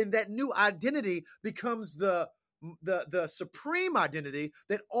Christ, and that new identity becomes the supreme identity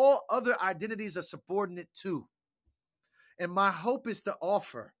that all other identities are subordinate to. And my hope is to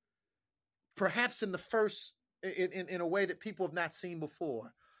offer, perhaps in a way that people have not seen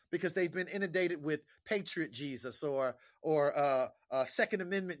before, because they've been inundated with patriot Jesus or Second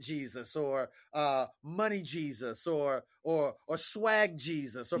Amendment Jesus or money Jesus or swag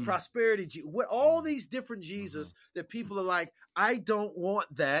Jesus or prosperity Jesus. All these different Jesus that people are like, I don't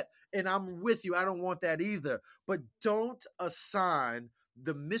want that, and I'm with you. I don't want that either. But don't assign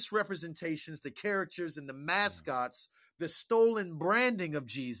the misrepresentations, the caricatures, and the mascots, the stolen branding of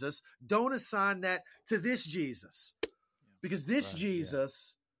Jesus. Don't assign that to this Jesus, because this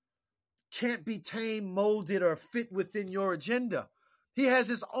Jesus can't be tamed, molded, or fit within your agenda. He has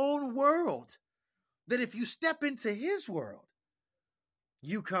his own world that if you step into his world,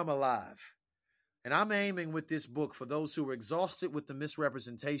 you come alive. And I'm aiming with this book for those who are exhausted with the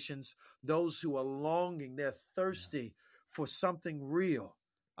misrepresentations, those who are longing, they're thirsty for something real.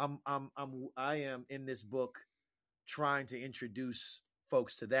 I am in this book trying to introduce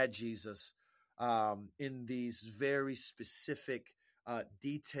folks to that Jesus in these very specific,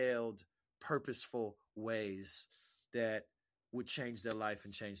 detailed, purposeful ways that would change their life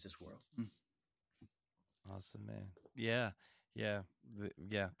and change this world. Awesome, man. Yeah.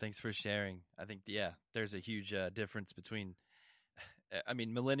 Thanks for sharing. I think, there's a huge difference between,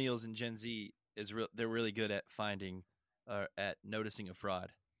 millennials and Gen Z they're really good at finding, at noticing a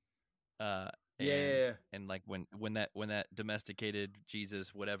fraud. And like when that domesticated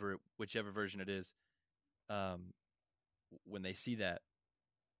Jesus, whichever version it is, when they see that,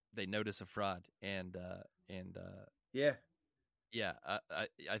 they notice a fraud, I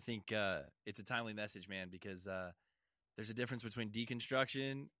think it's a timely message, man, because there's a difference between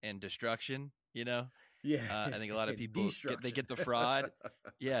deconstruction and destruction. I think a lot of people get the fraud.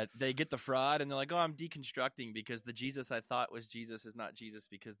 They get the fraud, and they're like, "Oh, I'm deconstructing because the Jesus I thought was Jesus is not Jesus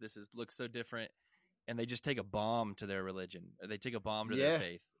because looks so different." And they just take a bomb to their religion, or they take a bomb to their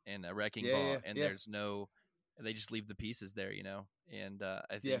faith, and a wrecking ball, and they just leave the pieces there, And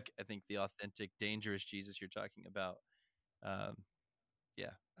I think the authentic, dangerous Jesus you're talking about,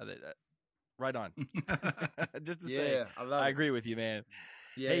 right on. Just to say, I agree with you, man.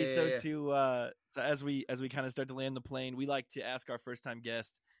 So as we kind of start to land the plane, we like to ask our first time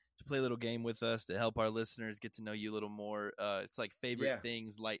guests to play a little game with us to help our listeners get to know you a little more. It's like favorite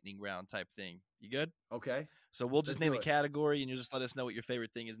things, lightning round type thing. You good? Okay. So we'll just name a category, and you'll just let us know what your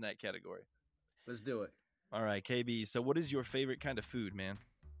favorite thing is in that category. Let's do it. All right, KB. So what is your favorite kind of food, man?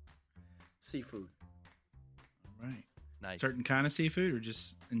 Seafood. All right. Nice. Certain kind of seafood, or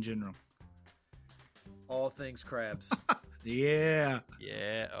just in general? All things crabs. Yeah.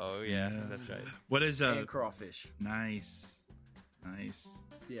 Yeah. Oh, yeah. That's right. What is and crawfish? Nice.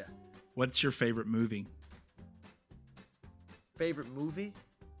 Yeah. What's your favorite movie? Favorite movie?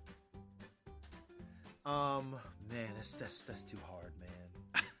 Man, that's too hard, man.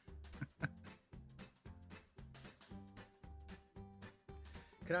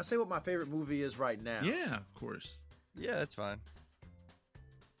 Can I say what my favorite movie is right now? Yeah, of course. Yeah, that's fine.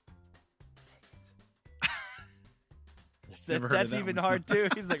 That's even hard too.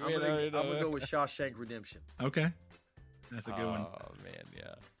 He's like, I'm gonna go with Shawshank Redemption. Okay, that's a good one. Oh man,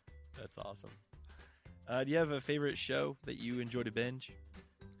 yeah, that's awesome. Do you have a favorite show that you enjoy to binge?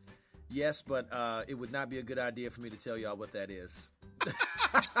 Yes, but it would not be a good idea for me to tell y'all what that is.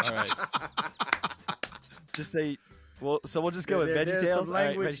 All right, just say. Well, so we'll just go with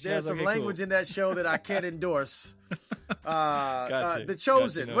VeggieTales. There's some language in that show that I can't endorse. Gotcha. The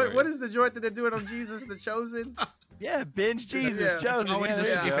Chosen. No what is the joint that they're doing on Jesus? The Chosen. Yeah, binge Jesus. Chosen.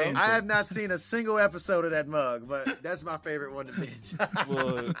 I have not seen a single episode of that mug, but that's my favorite one to binge.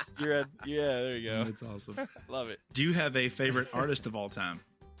 Well, there you go. That's awesome. Love it. Do you have a favorite artist of all time?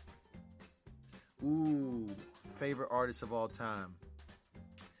 Ooh, favorite artist of all time.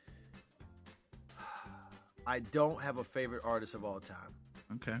 I don't have a favorite artist of all time.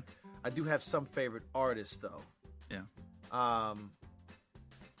 Okay. I do have some favorite artists, though. Yeah.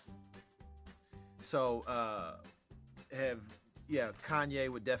 Kanye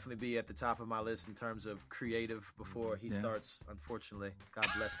would definitely be at the top of my list in terms of creative before he starts, unfortunately, God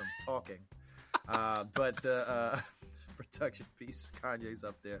bless him, talking. But the production piece, Kanye's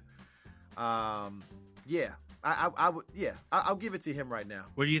up there. I'll give it to him right now.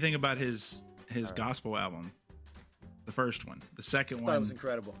 What do you think about his gospel album? The first one. The second one. I thought it was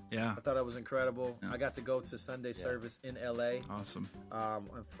incredible. Yeah. I thought it was incredible. Yeah. I got to go to Sunday service in L.A. Awesome.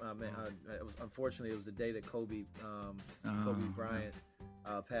 Unfortunately, it was the day that Kobe Bryant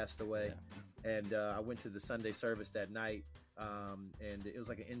passed away. Yeah. And I went to the Sunday service that night, and it was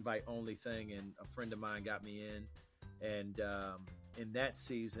like an invite-only thing, and a friend of mine got me in. And in that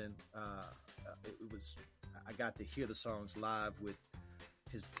season, I got to hear the songs live with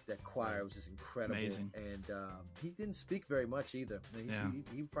that choir. Was just incredible. Amazing. And he didn't speak very much either.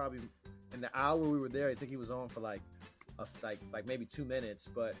 He probably, in the hour we were there, I think he was on for like maybe 2 minutes.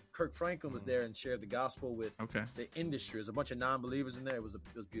 But Kirk Franklin was there and shared the gospel with the industry. There's a bunch of non-believers in there. It was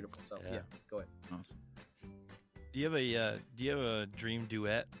beautiful. So go ahead. Awesome. Do you have a dream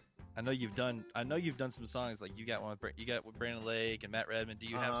duet? I know you've done some songs, like you got with Brandon Lake and Matt Redman. Do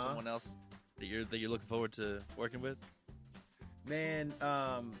you have someone else that you're looking forward to working with? Man,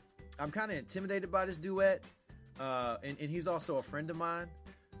 I'm kind of intimidated by this duet, and he's also a friend of mine,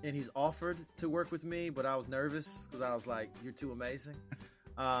 and he's offered to work with me, but I was nervous because I was like, "You're too amazing."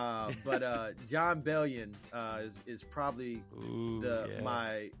 But John Bellion is probably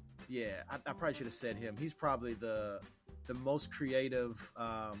I probably should have said him. He's probably the most creative,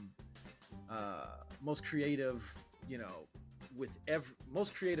 most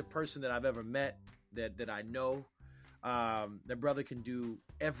creative person that I've ever met that I know. That brother can do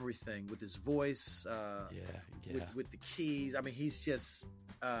everything with his voice, with the keys. I mean, he's just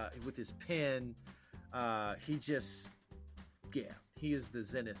with his pen. He is the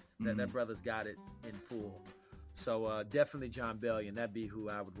zenith. That brother's got it in full. So definitely John Bellion. That'd be who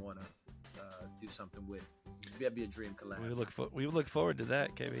I would want to do something with. That'd be a dream collab. We would look forward to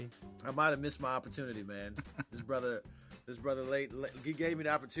that, KB. I might have missed my opportunity, man. This brother late, he gave me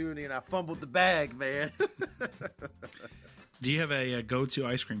the opportunity, and I fumbled the bag, man. Do you have a go-to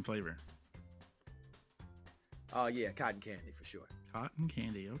ice cream flavor? Oh yeah, cotton candy for sure. Cotton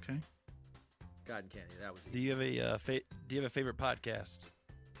candy, okay. Cotton candy, that was easy. Do you have a favorite podcast?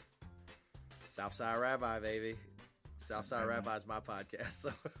 Southside Rabbi, baby. Southside Rabbi is my podcast.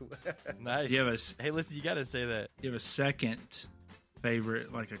 So. Nice. Hey, listen, you got to say that. You have a second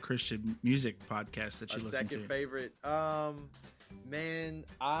favorite, like a Christian music podcast that you listen to? A second favorite, man,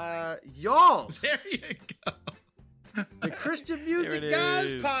 y'all's. There you go. The Christian Music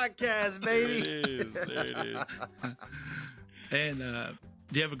Guys podcast, baby. There it is. And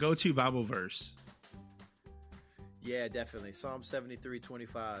do you have a go-to Bible verse? Yeah, definitely. Psalm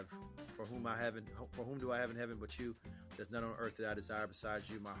 73:25. For whom do I have in heaven but you? There's none on earth that I desire besides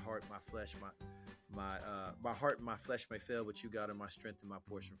you. My heart, my flesh, my heart and my flesh may fail, but you, God, are my strength and my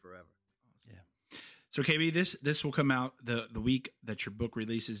portion forever. Yeah. So KB, this will come out the week that your book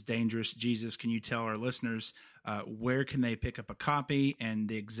releases, Dangerous Jesus. Can you tell our listeners where can they pick up a copy and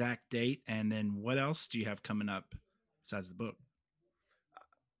the exact date? And then what else do you have coming up besides the book?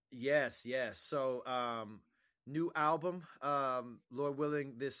 Yes. So new album, Lord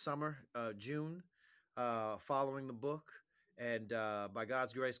willing, this summer, June, following the book. And by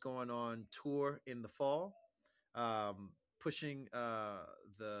God's grace, going on tour in the fall, pushing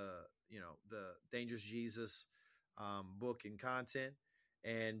the Dangerous Jesus book and content.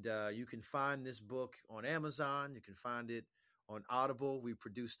 And you can find this book on Amazon. You can find it on Audible. We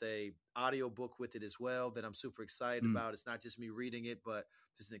produced a audio book with it as well that I'm super excited about. It's not just me reading it, but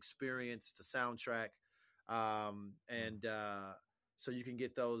it's an experience. It's a soundtrack. So you can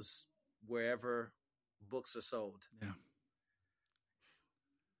get those wherever books are sold. Yeah.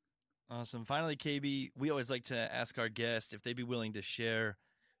 Awesome. Finally, KB, we always like to ask our guests if they'd be willing to share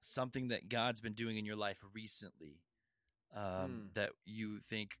something that God's been doing in your life recently that you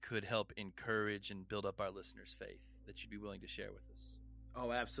think could help encourage and build up our listeners' faith, that you'd be willing to share with us.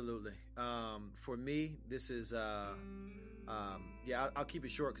 Oh, absolutely. For me, this is, I'll keep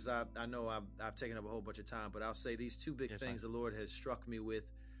it short because I know I've taken up a whole bunch of time, but I'll say these two big things the Lord has struck me with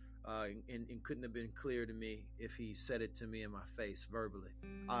and couldn't have been clearer to me if he said it to me in my face, verbally,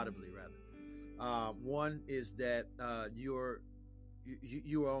 audibly rather. One is that you are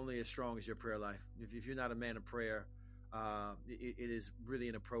only as strong as your prayer life. If you're not a man of prayer, it is really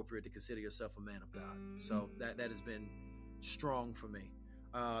inappropriate to consider yourself a man of God. So that has been strong for me.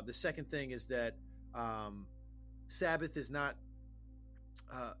 The second thing is that Sabbath is not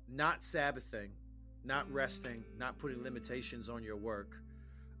Sabbathing, not resting, not putting limitations on your work.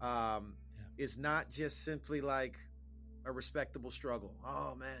 Is not just simply like a respectable struggle.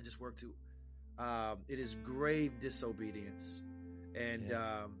 Oh man, just work too. It is grave disobedience, and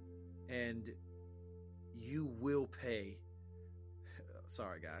you will pay.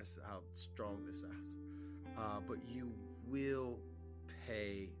 Sorry guys, how strong this sounds, but you will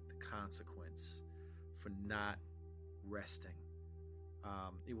pay the consequence for not resting.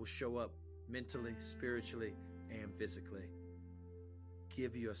 It will show up mentally, spiritually, and physically.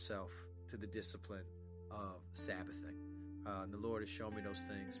 Give yourself to the discipline of Sabbathing. And the Lord has shown me those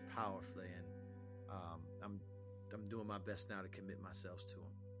things powerfully, and I'm doing my best now to commit myself to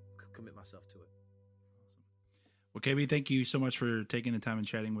it. Well, KB, thank you so much for taking the time and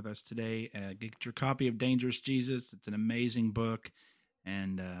chatting with us today. Get your copy of Dangerous Jesus. It's an amazing book,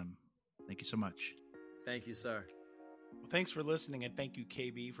 and thank you so much. Thank you, sir. Well, thanks for listening, and thank you,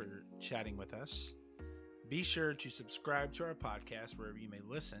 KB, for chatting with us. Be sure to subscribe to our podcast wherever you may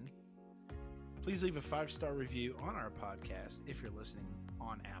listen. Please leave a 5-star review on our podcast if you're listening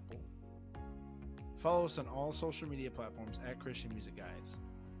on Apple. Follow us on all social media platforms at Christian Music Guys.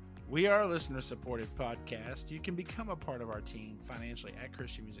 We are a listener-supported podcast. You can become a part of our team financially at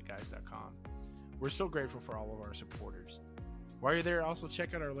ChristianMusicGuys.com. We're so grateful for all of our supporters. While you're there, also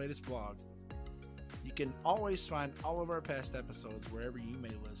check out our latest blog. You can always find all of our past episodes wherever you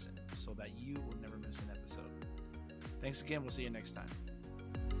may listen, so that you will never miss an episode. Thanks again. We'll see you next time.